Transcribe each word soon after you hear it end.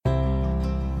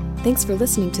Thanks for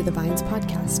listening to the Vines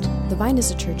podcast. The Vine is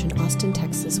a church in Austin,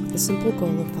 Texas, with the simple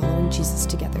goal of following Jesus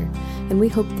together, and we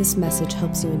hope this message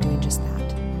helps you in doing just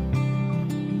that.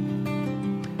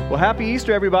 Well, happy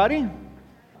Easter, everybody.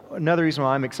 Another reason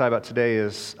why I'm excited about today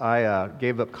is I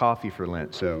gave up coffee for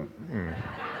Lent, so...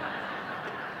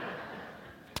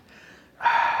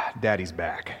 Daddy's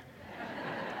back.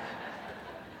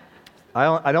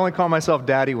 I only call myself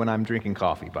Daddy when I'm drinking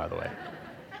coffee, by the way.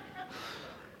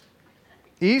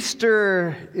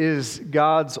 Easter is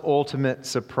God's ultimate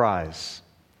surprise.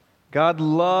 God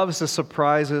loves to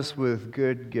surprise us with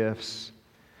good gifts.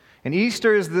 And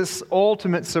Easter is this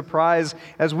ultimate surprise.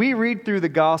 As we read through the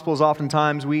Gospels,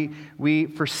 oftentimes we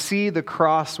foresee the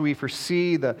cross, we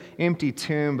foresee the empty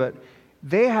tomb, but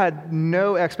they had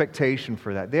no expectation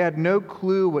for that. They had no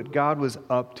clue what God was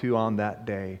up to on that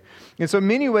day. And so in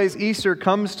many ways, Easter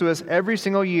comes to us every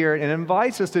single year and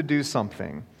invites us to do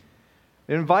something.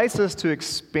 It invites us to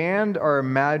expand our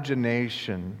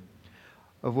imagination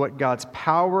of what God's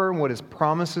power and what His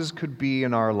promises could be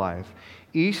in our life.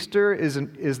 Easter is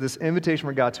this invitation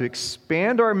for God to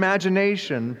expand our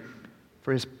imagination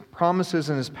for His promises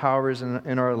and His powers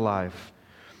in our life.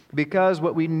 Because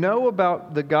what we know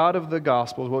about the God of the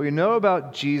Gospels, what we know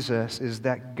about Jesus, is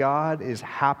that God is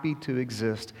happy to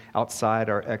exist outside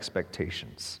our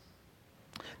expectations.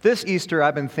 This Easter,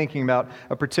 I've been thinking about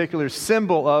a particular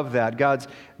symbol of that, God's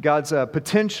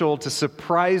potential to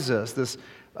surprise us, this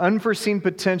unforeseen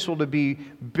potential to be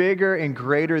bigger and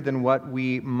greater than what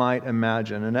we might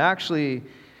imagine. And actually,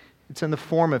 it's in the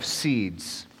form of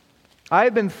seeds.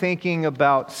 I've been thinking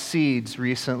about seeds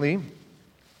recently,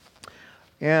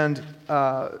 and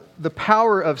the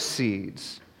power of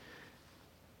seeds.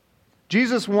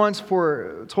 Jesus once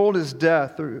foretold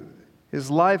his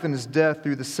life and his death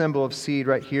through the symbol of seed.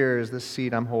 Right here is this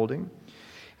seed I'm holding.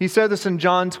 He said this in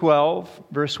John 12,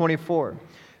 verse 24.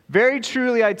 "Very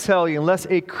truly I tell you, unless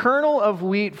a kernel of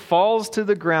wheat falls to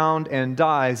the ground and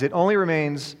dies, it only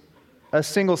remains a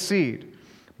single seed.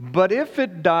 But if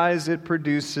it dies, it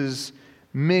produces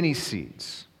many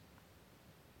seeds."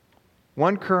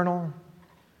 One kernel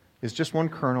is just one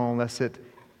kernel. Unless it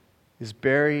is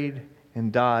buried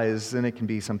and dies, then it can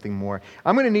be something more.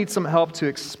 I'm going to need some help to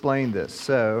explain this.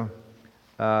 So,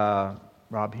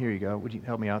 Rob, here you go. Would you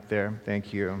help me out there?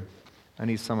 Thank you. I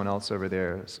need someone else over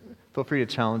there. Feel free to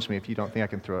challenge me if you don't think I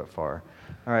can throw it far.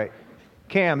 All right.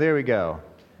 Cam, there we go.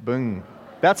 Boom.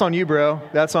 That's on you, bro.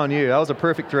 That's on you. That was a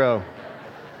perfect throw.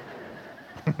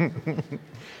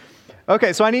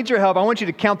 Okay, so I need your help. I want you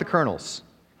to count the kernels.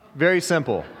 Very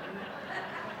simple.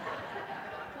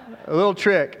 A little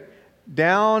trick.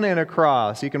 Down and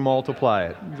across, you can multiply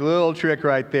it. A little trick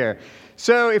right there.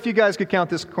 So if you guys could count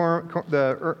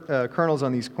the kernels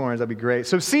on these corns, that'd be great.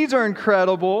 So seeds are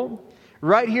incredible.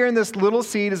 Right here in this little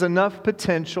seed is enough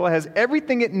potential. It has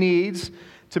everything it needs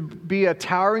to be a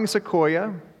towering sequoia.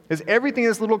 It has everything in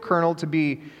this little kernel to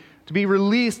be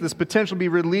released, this potential to be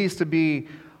released to be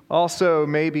also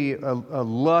maybe a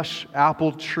lush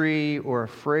apple tree or a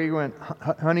fragrant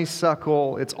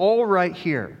honeysuckle. It's all right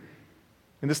here.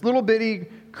 And this little bitty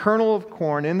kernel of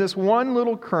corn, in this one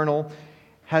little kernel,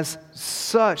 has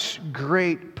such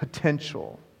great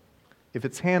potential if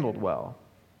it's handled well.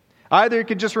 Either it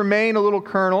could just remain a little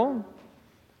kernel,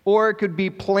 or it could be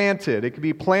planted. It could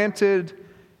be planted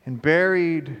and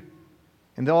buried,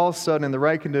 and then all of a sudden, in the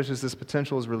right conditions, this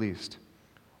potential is released.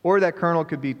 Or that kernel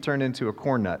could be turned into a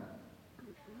corn nut,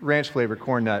 ranch-flavored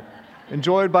corn nut,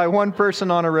 enjoyed by one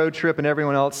person on a road trip, and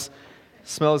everyone else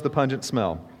smells the pungent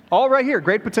smell. All right here,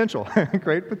 great potential.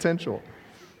 Great potential.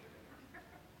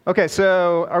 Okay,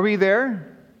 so are we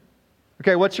there?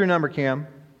 Okay, what's your number, Cam?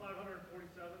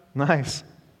 547. Nice.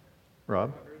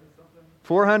 Rob?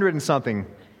 400 and something,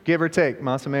 give or take.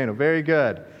 Massimeno, very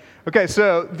good. Okay,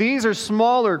 so these are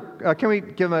smaller. Can we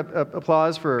give them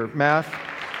applause for math?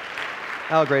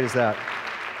 How great is that?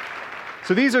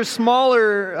 So these are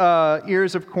smaller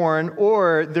ears of corn,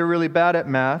 or they're really bad at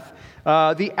math.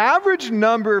 The average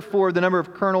number for the number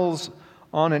of kernels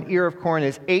on an ear of corn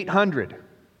is 800.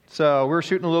 So we're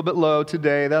shooting a little bit low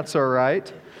today. That's all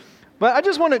right. But I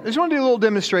just want to do a little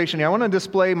demonstration here. I want to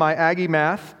display my Aggie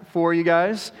math for you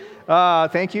guys.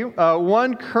 Thank you.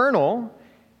 One kernel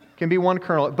can be one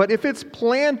kernel. But if it's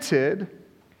planted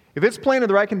in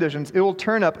the right conditions, it will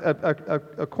turn up,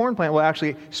 a corn plant will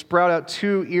actually sprout out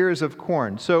 2 ears of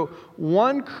corn. So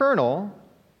one kernel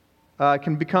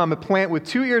can become a plant with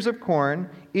 2 ears of corn,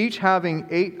 each having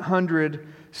 800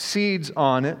 seeds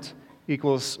on it,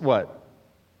 equals what?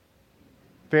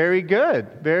 Very good,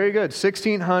 very good.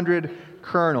 1,600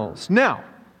 kernels. Now,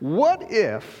 what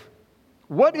if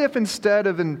instead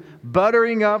of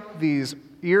buttering up these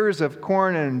ears of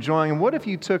corn and enjoying them. What if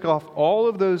you took off all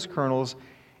of those kernels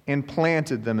and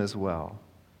planted them as well?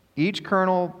 Each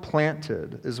kernel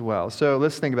planted as well. So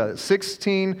let's think about it.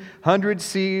 1,600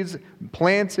 seeds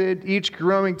planted, each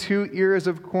growing 2 ears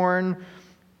of corn,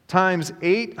 times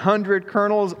 800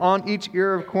 kernels on each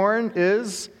ear of corn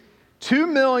is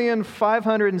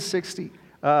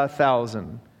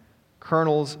 2,560,000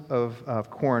 kernels of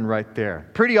corn right there.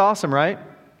 Pretty awesome, right?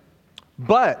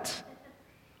 But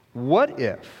what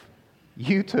if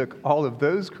you took all of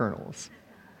those kernels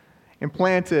and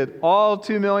planted all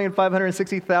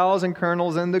 2,560,000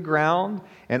 kernels in the ground,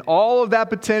 and all of that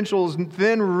potential is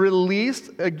then released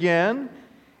again,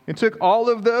 and took all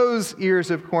of those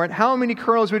ears of corn? How many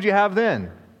kernels would you have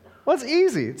then? Well, it's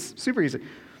easy. It's super easy.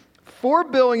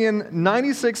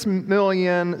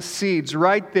 4,096,000,000 seeds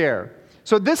right there.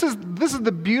 So this is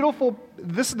the beautiful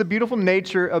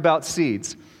nature about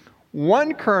seeds.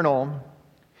 One kernel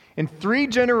in 3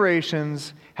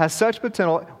 generations has such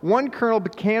potential. One kernel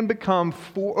can become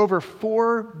over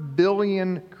 4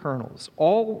 billion kernels,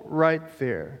 all right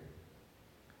there.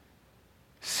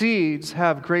 Seeds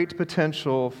have great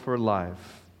potential for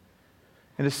life.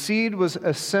 And a seed was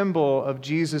a symbol of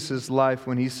Jesus' life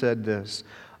when he said this: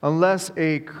 unless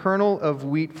a kernel of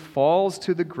wheat falls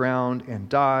to the ground and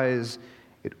dies,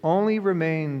 it only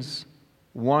remains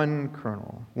one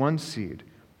kernel, one seed.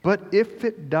 But if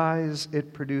it dies,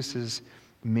 it produces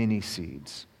many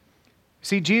seeds.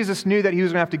 See, Jesus knew that he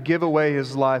was going to have to give away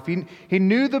his life. He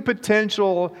knew the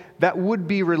potential that would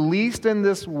be released in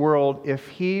this world if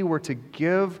he were to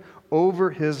give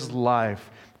over his life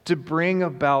to bring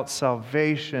about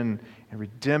salvation and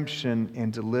redemption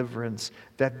and deliverance,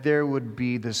 that there would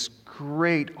be this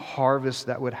great harvest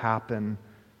that would happen.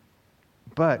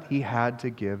 But he had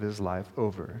to give his life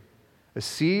over. A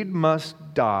seed must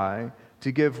die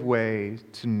to give way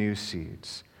to new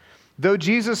seeds. Though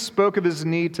Jesus spoke of his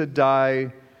need to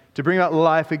die to bring about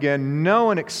life again, no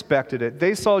one expected it.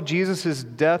 They saw Jesus'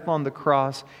 death on the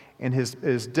cross and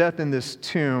his death in this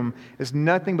tomb as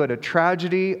nothing but a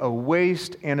tragedy, a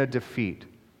waste, and a defeat.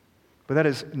 But that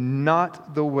is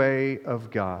not the way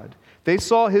of God. They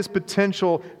saw his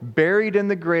potential buried in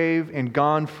the grave and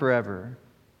gone forever.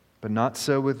 But not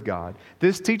so with God.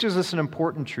 This teaches us an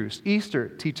important truth. Easter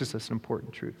teaches us an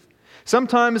important truth.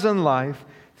 Sometimes in life,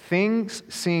 things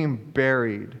seem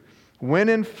buried, when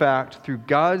in fact, through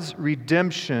God's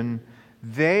redemption,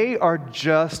 they are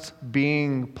just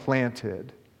being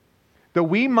planted. Though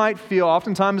we might feel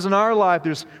oftentimes in our life,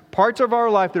 there's parts of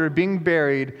our life that are being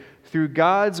buried, through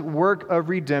God's work of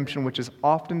redemption, which is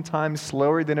oftentimes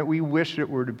slower than we wish it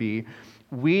were to be,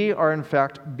 we are in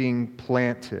fact being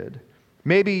planted.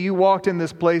 Maybe you walked in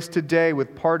this place today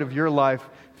with part of your life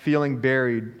feeling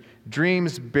buried.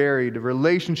 Dreams buried, a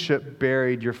relationship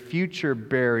buried, your future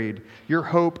buried, your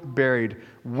hope buried.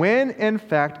 When, in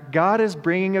fact, God is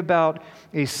bringing about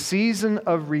a season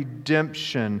of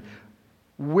redemption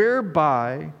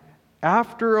whereby,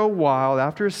 after a while,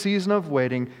 after a season of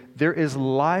waiting, there is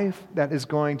life that is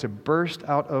going to burst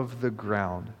out of the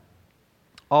ground.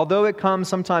 Although it comes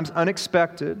sometimes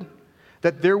unexpected,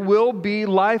 that there will be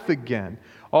life again.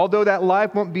 Although that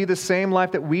life won't be the same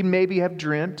life that we maybe have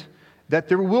dreamt, that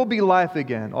there will be life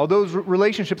again. Although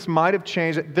relationships might have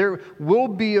changed, that there will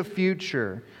be a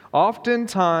future.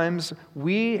 Oftentimes,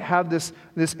 we have this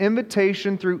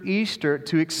invitation through Easter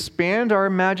to expand our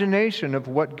imagination of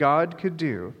what God could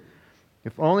do,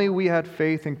 if only we had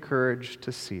faith and courage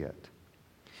to see it.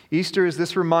 Easter is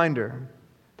this reminder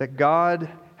that God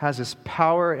has this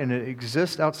power and it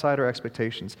exists outside our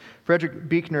expectations. Frederick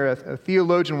Buechner, a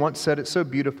theologian, once said it so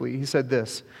beautifully. He said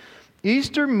this: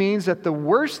 Easter means that the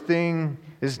worst thing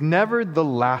is never the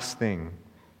last thing.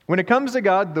 When it comes to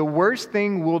God, the worst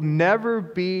thing will never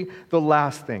be the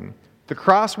last thing. The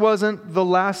cross wasn't the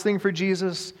last thing for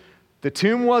Jesus. The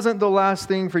tomb wasn't the last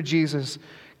thing for Jesus.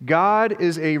 God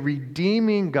is a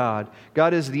redeeming God.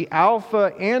 God is the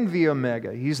Alpha and the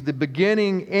Omega. He's the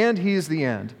beginning and He's the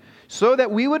end. So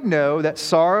that we would know that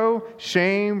sorrow,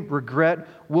 shame, regret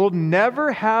will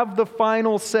never have the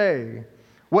final say.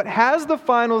 What has the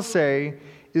final say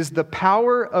is the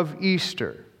power of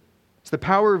Easter. It's the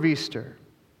power of Easter.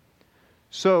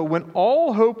 So when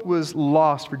all hope was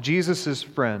lost for Jesus'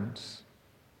 friends,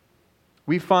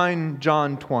 we find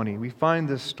John 20. We find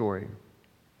this story.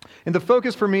 And the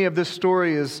focus for me of this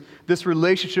story is this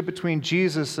relationship between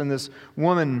Jesus and this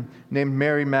woman named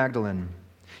Mary Magdalene.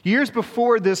 Years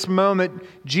before this moment,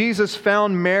 Jesus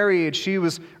found Mary and she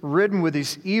was ridden with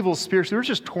these evil spirits. They were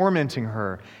just tormenting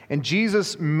her. And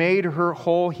Jesus made her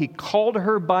whole. He called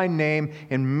her by name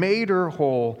and made her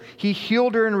whole. He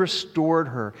healed her and restored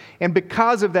her. And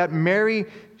because of that, Mary,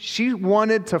 she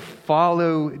wanted to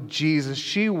follow Jesus.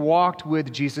 She walked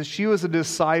with Jesus. She was a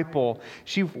disciple.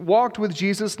 She walked with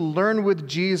Jesus, learned with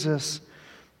Jesus.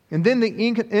 And then the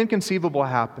inconceivable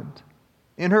happened.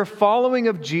 In her following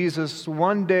of Jesus,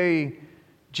 one day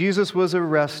Jesus was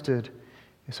arrested.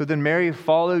 So then Mary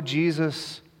followed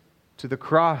Jesus to the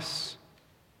cross.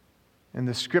 And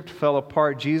the script fell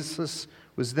apart. Jesus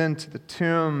was then to the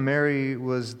tomb. Mary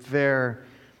was there.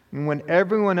 And when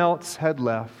everyone else had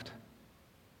left,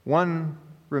 one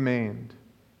remained,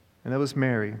 and that was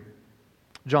Mary.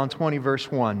 John 20,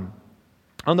 verse 1.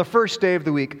 On the first day of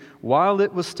the week, while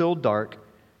it was still dark,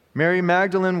 Mary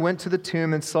Magdalene went to the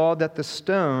tomb and saw that the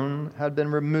stone had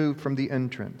been removed from the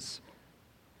entrance.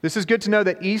 This is good to know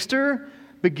that Easter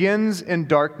begins in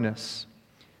darkness.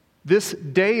 This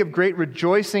day of great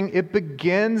rejoicing, it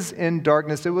begins in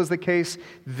darkness. It was the case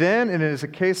then, and it is a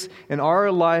case in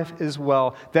our life as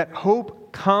well, that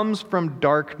hope comes from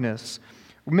darkness.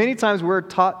 Many times we're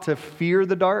taught to fear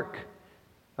the dark.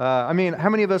 How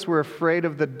many of us were afraid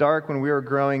of the dark when we were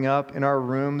growing up in our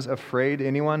rooms, afraid?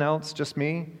 Anyone else? Just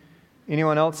me?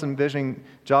 Anyone else envisioning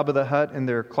Jabba the Hutt in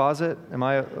their closet? Am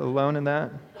I alone in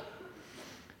that?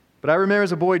 But I remember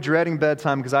as a boy dreading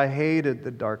bedtime because I hated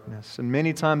the darkness. And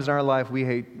many times in our life we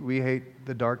hate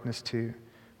the darkness too.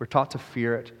 We're taught to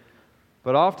fear it.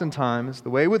 But oftentimes, the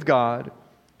way with God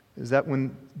is that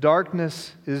when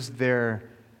darkness is there,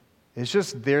 it's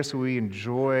just there so we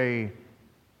enjoy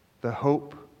the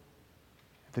hope,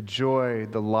 the joy,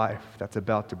 the life that's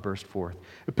about to burst forth.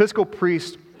 Episcopal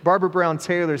priest Barbara Brown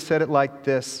Taylor said it like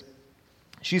this.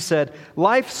 She said,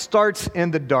 "Life starts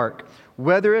in the dark.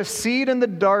 Whether a seed in the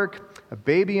dark, a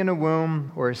baby in a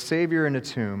womb, or a Savior in a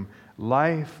tomb,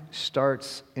 life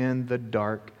starts in the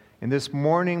dark." And this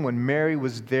morning when Mary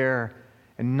was there,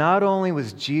 and not only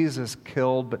was Jesus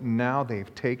killed, but now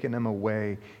they've taken him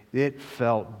away, it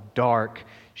felt dark.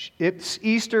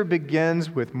 Easter begins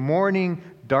with mourning,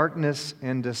 darkness,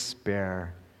 and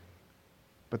despair.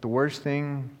 But the worst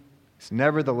thing is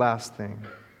never the last thing.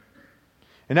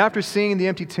 And after seeing the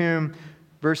empty tomb,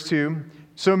 verse 2,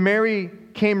 so Mary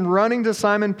came running to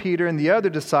Simon Peter and the other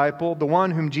disciple, the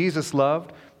one whom Jesus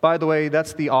loved. By the way,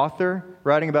 that's the author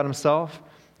writing about himself.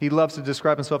 He loves to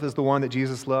describe himself as the one that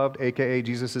Jesus loved, a.k.a.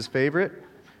 Jesus' favorite.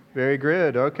 Very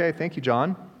good. Okay, thank you,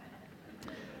 John.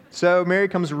 So Mary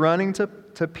comes running to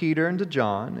Peter and to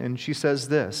John, and she says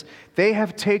this, "They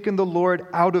have taken the Lord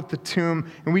out of the tomb,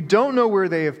 and we don't know where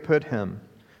they have put him."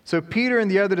 So Peter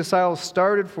and the other disciple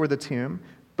started for the tomb.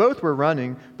 Both were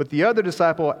running, but the other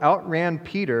disciple outran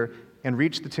Peter and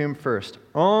reached the tomb first.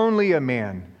 Only a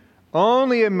man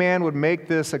would make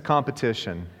this a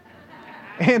competition.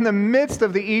 In the midst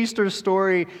of the Easter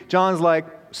story, John's like,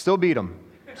 still beat him.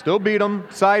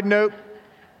 Side note,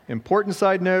 important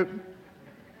side note.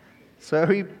 So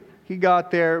he got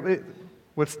there.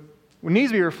 What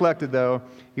needs to be reflected, though,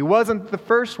 he wasn't the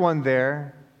first one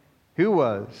there. Who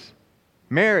was?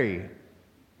 Mary,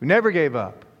 who never gave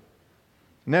up.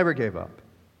 Never gave up.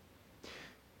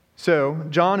 So,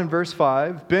 John in verse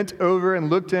 5 bent over and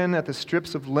looked in at the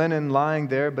strips of linen lying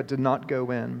there, but did not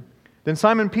go in. Then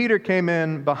Simon Peter came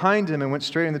in behind him and went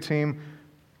straight in the tomb,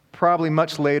 probably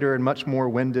much later and much more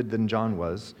winded than John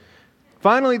was.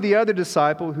 Finally, the other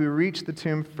disciple who reached the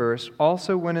tomb first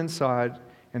also went inside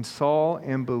and saw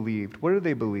and believed. What did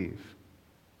they believe?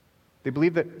 They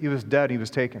believed that he was dead, he was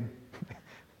taken.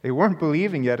 They weren't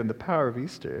believing yet in the power of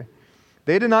Easter.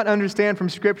 They did not understand from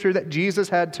Scripture that Jesus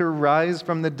had to rise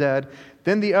from the dead.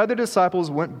 Then the other disciples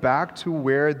went back to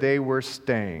where they were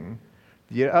staying.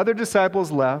 The other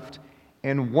disciples left,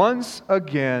 and once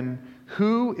again,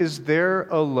 who is there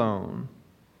alone?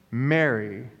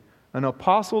 Mary, an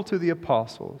apostle to the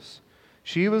apostles.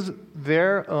 She was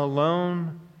there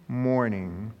alone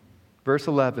mourning. Verse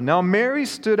 11, now Mary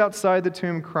stood outside the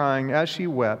tomb crying. As she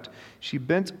wept, she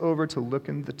bent over to look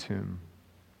in the tomb.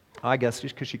 I guess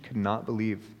just because she could not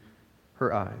believe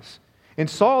her eyes. And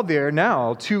saw there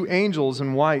now 2 angels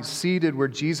in white seated where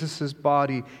Jesus'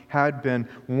 body had been,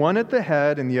 one at the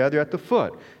head and the other at the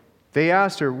foot. They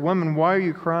asked her, "Woman, why are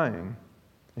you crying?"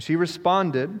 And she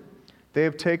responded, "They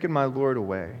have taken my Lord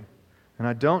away, and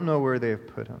I don't know where they have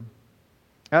put him."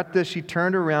 At this she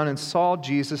turned around and saw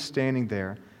Jesus standing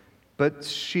there, but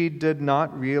she did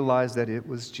not realize that it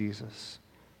was Jesus.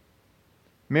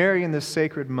 Mary, in this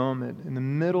sacred moment, in the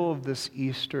middle of this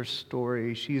Easter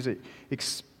story, she's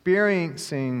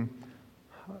experiencing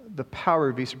the power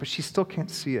of Easter, but she still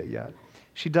can't see it yet.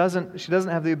 She doesn't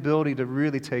have the ability to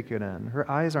really take it in.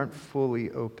 Her eyes aren't fully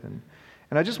open.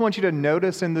 And I just want you to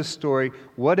notice in this story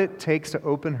what it takes to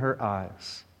open her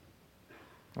eyes.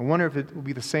 I wonder if it will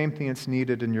be the same thing that's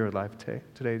needed in your life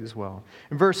today as well.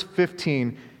 In verse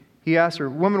 15, he asked her,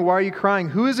 "Woman, why are you crying?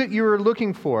 Who is it you are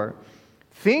looking for?"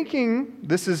 Thinking,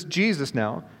 this is Jesus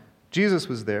now. Jesus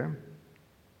was there.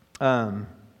 "Woman,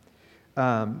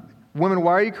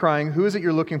 why are you crying? Who is it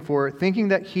you're looking for?" Thinking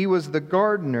that he was the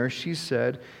gardener, she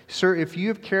said, "Sir, if you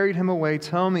have carried him away,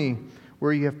 tell me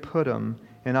where you have put him,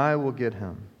 and I will get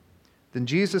him." Then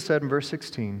Jesus said in verse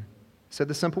 16, said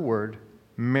the simple word,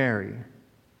 "Mary."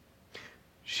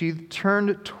 She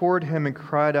turned toward him and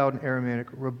cried out in Aramaic,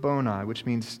 "Rabboni," which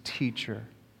means teacher.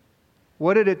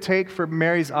 What did it take for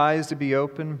Mary's eyes to be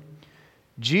open?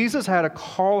 Jesus had to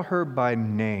call her by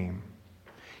name.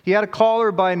 He had to call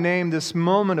her by name, this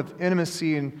moment of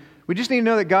intimacy. And we just need to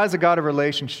know that God's a God of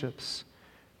relationships.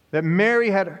 That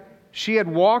Mary had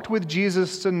walked with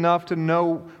Jesus enough to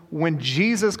know when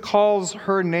Jesus calls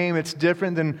her name, it's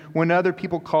different than when other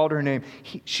people called her name.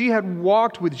 She had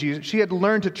walked with Jesus. She had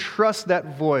learned to trust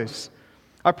that voice.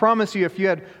 I promise you, if you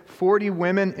had 40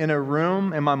 women in a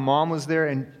room and my mom was there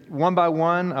and one by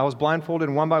one, I was blindfolded,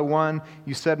 and one by one,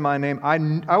 you said my name,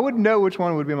 I would know which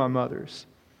one would be my mother's.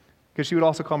 Because she would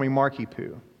also call me Marky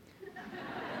Poo.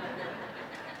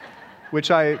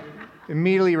 Which I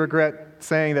immediately regret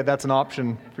saying that that's an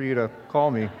option for you to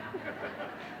call me.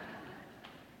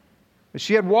 But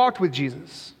she had walked with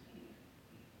Jesus.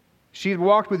 She had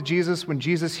walked with Jesus when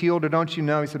Jesus healed her. Don't you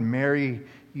know? He said, "Mary,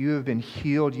 you have been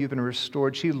healed. You've been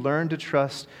restored." She learned to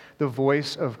trust the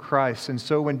voice of Christ. And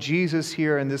so when Jesus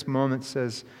here in this moment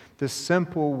says the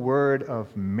simple word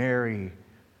of Mary,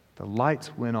 the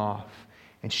lights went off.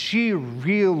 And she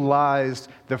realized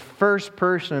the first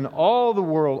person in all the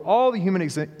world, all the human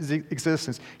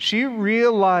existence. She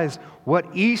realized what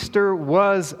Easter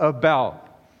was about.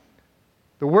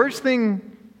 The worst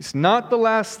thing is not the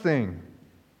last thing.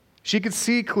 She could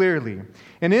see clearly.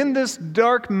 And in this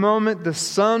dark moment, the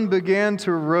sun began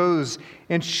to rise.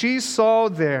 And she saw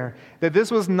there that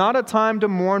this was not a time to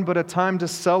mourn, but a time to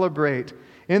celebrate.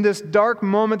 In this dark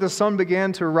moment, the sun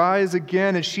began to rise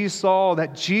again, and she saw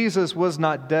that Jesus was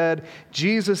not dead.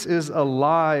 Jesus is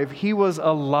alive. He was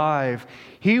alive.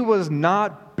 He was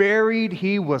not buried.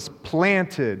 He was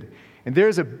planted. And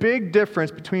there's a big difference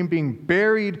between being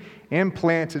buried and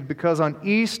planted, because on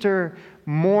Easter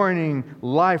morning,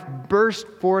 life burst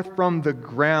forth from the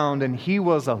ground, and he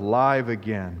was alive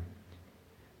again.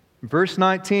 Verse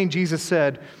 19, Jesus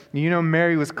said,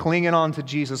 Mary was clinging on to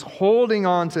Jesus, holding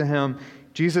on to him.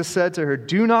 Jesus said to her,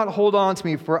 "Do not hold on to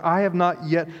me, for I have not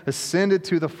yet ascended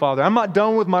to the Father." I'm not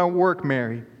done with my work,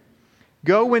 Mary.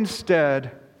 "Go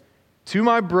instead to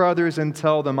my brothers and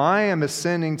tell them, I am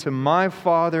ascending to my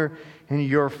Father and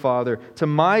your Father, to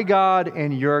my God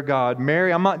and your God."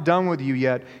 Mary, I'm not done with you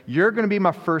yet. You're going to be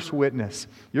my first witness.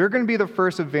 You're going to be the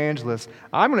first evangelist.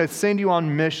 I'm going to send you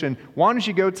on mission. Why don't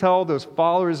you go tell those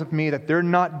followers of me that they're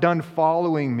not done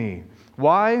following me?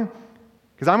 Why?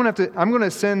 Because I'm going to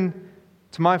send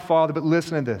to my Father, but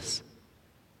listen to this.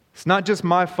 It's not just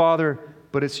my Father,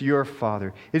 but it's your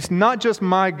Father. It's not just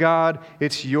my God,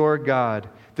 it's your God.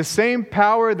 The same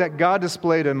power that God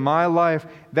displayed in my life,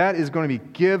 that is going to be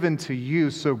given to you.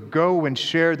 So go and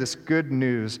share this good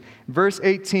news. Verse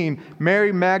 18,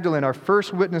 Mary Magdalene, our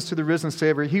first witness to the risen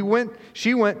Savior,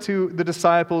 she went to the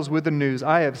disciples with the news,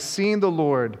 "I have seen the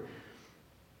Lord."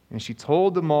 And she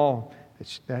told them all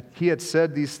that he had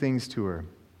said these things to her.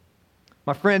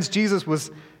 My friends, Jesus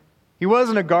he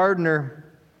wasn't a gardener,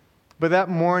 but that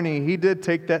morning he did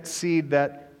take that seed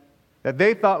that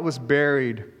they thought was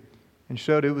buried and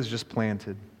showed it was just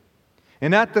planted.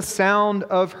 And at the sound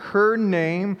of her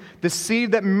name, the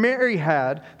seed that Mary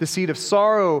had, the seed of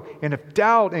sorrow and of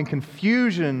doubt and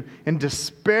confusion and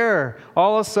despair,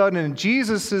 all of a sudden in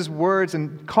Jesus' words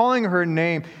and calling her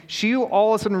name, she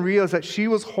all of a sudden realized that she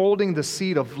was holding the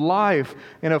seed of life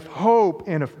and of hope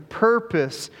and of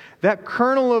purpose. That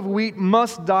kernel of wheat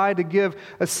must die to give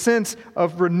a sense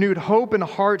of renewed hope in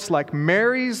hearts like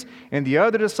Mary's and the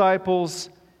other disciples,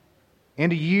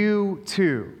 and you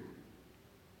too.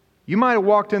 You might have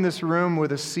walked in this room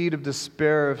with a seed of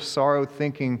despair, of sorrow,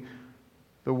 thinking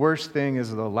the worst thing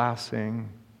is the last thing.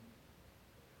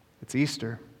 It's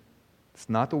Easter. It's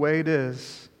not the way it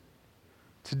is.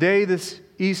 Today, this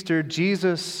Easter,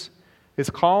 Jesus is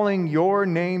calling your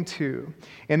name too.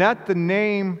 And at the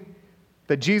name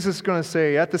that Jesus is going to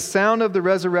say, at the sound of the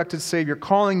resurrected Savior,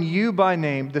 calling you by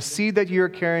name, the seed that you're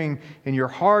carrying in your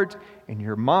heart, in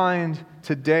your mind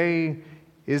today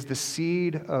is the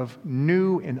seed of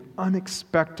new and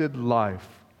unexpected life.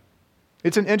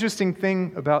 It's an interesting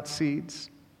thing about seeds.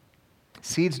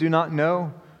 Seeds do not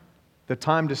know the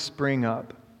time to spring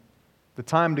up, the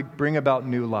time to bring about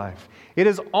new life. It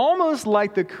is almost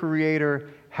like the Creator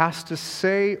has to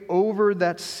say over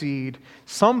that seed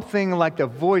something like the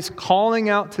voice calling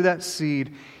out to that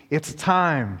seed, it's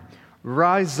time.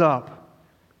 Rise up.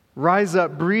 Rise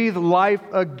up. Breathe life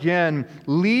again.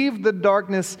 Leave the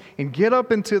darkness and get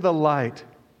up into the light.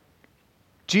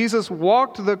 Jesus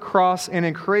walked to the cross and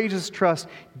in courageous trust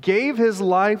gave his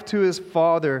life to his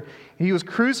Father. He was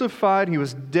crucified, he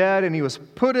was dead, and he was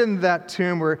put in that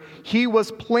tomb where he was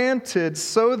planted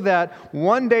so that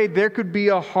one day there could be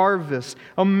a harvest,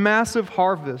 a massive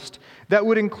harvest that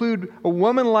would include a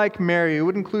woman like Mary, it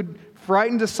would include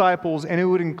frightened disciples, and it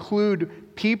would include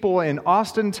people in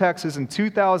Austin, Texas in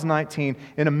 2019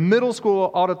 in a middle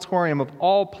school auditorium of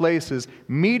all places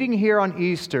meeting here on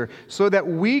Easter so that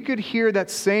we could hear that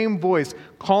same voice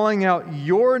calling out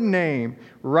your name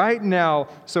right now,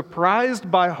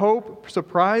 surprised by hope,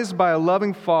 surprised by a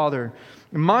loving Father.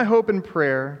 And my hope and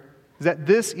prayer is that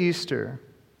this Easter,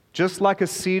 just like a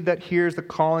seed that hears the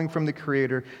calling from the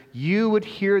Creator, you would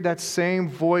hear that same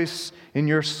voice in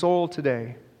your soul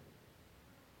today.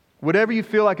 Whatever you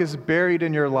feel like is buried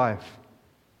in your life,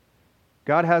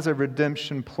 God has a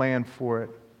redemption plan for it.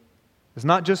 It's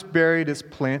not just buried, it's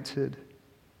planted.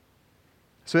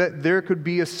 So that there could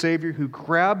be a Savior who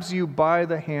grabs you by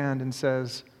the hand and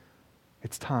says,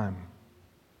 it's time.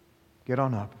 Get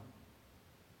on up.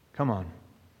 Come on.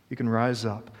 You can rise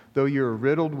up. Though you're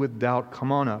riddled with doubt,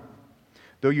 come on up.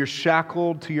 Though you're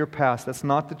shackled to your past, that's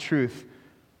not the truth.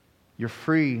 You're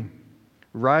free.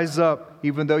 Rise up,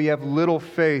 even though you have little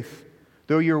faith,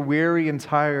 though you're weary and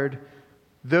tired,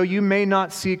 though you may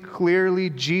not see clearly,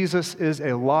 Jesus is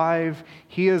alive.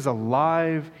 He is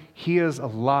alive. He is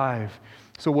alive.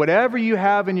 So whatever you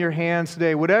have in your hands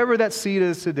today, whatever that seed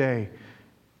is today,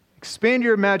 expand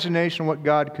your imagination what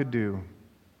God could do.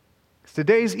 Because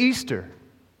today's Easter,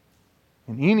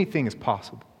 and anything is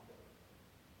possible.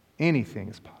 Anything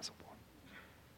is possible.